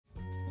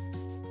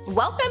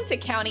Welcome to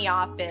County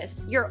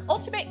Office, your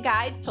ultimate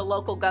guide to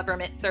local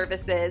government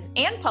services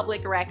and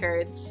public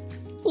records.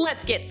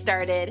 Let's get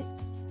started.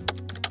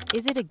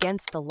 Is it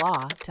against the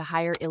law to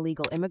hire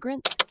illegal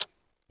immigrants?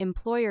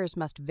 Employers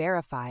must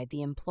verify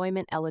the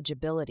employment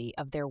eligibility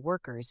of their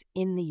workers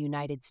in the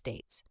United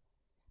States.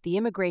 The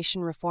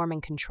Immigration Reform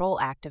and Control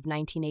Act of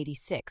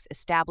 1986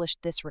 established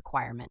this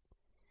requirement.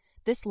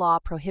 This law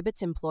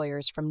prohibits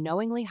employers from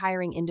knowingly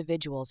hiring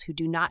individuals who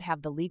do not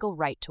have the legal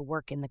right to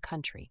work in the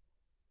country.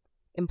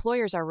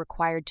 Employers are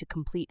required to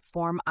complete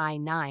Form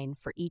I-9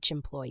 for each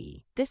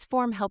employee. This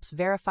form helps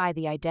verify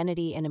the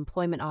identity and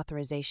employment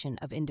authorization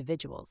of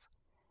individuals.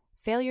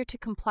 Failure to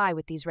comply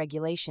with these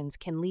regulations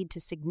can lead to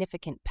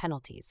significant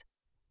penalties.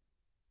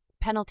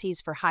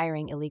 Penalties for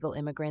hiring illegal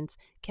immigrants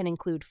can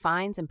include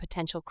fines and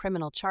potential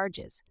criminal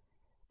charges.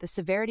 The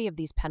severity of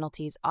these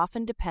penalties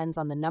often depends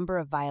on the number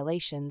of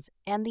violations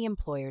and the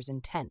employer's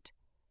intent.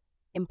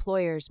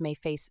 Employers may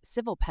face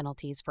civil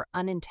penalties for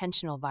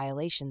unintentional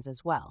violations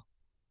as well.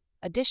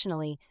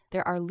 Additionally,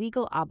 there are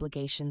legal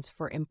obligations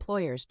for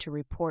employers to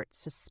report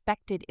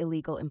suspected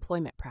illegal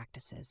employment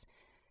practices.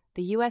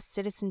 The U.S.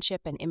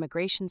 Citizenship and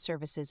Immigration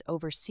Services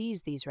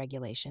oversees these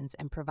regulations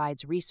and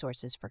provides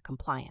resources for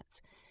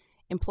compliance.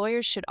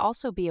 Employers should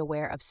also be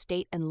aware of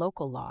state and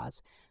local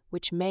laws,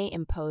 which may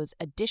impose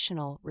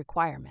additional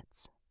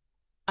requirements.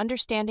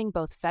 Understanding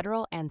both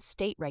federal and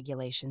state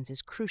regulations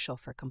is crucial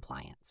for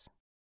compliance.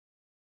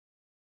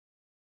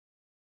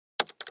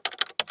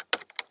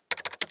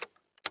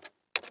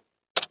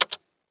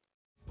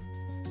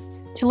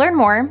 To learn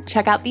more,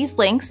 check out these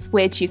links,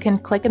 which you can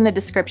click in the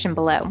description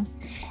below.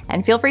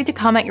 And feel free to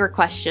comment your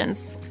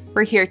questions.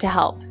 We're here to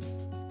help.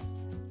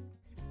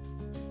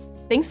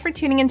 Thanks for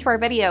tuning into our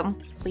video.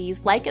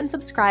 Please like and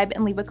subscribe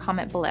and leave a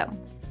comment below.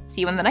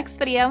 See you in the next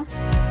video.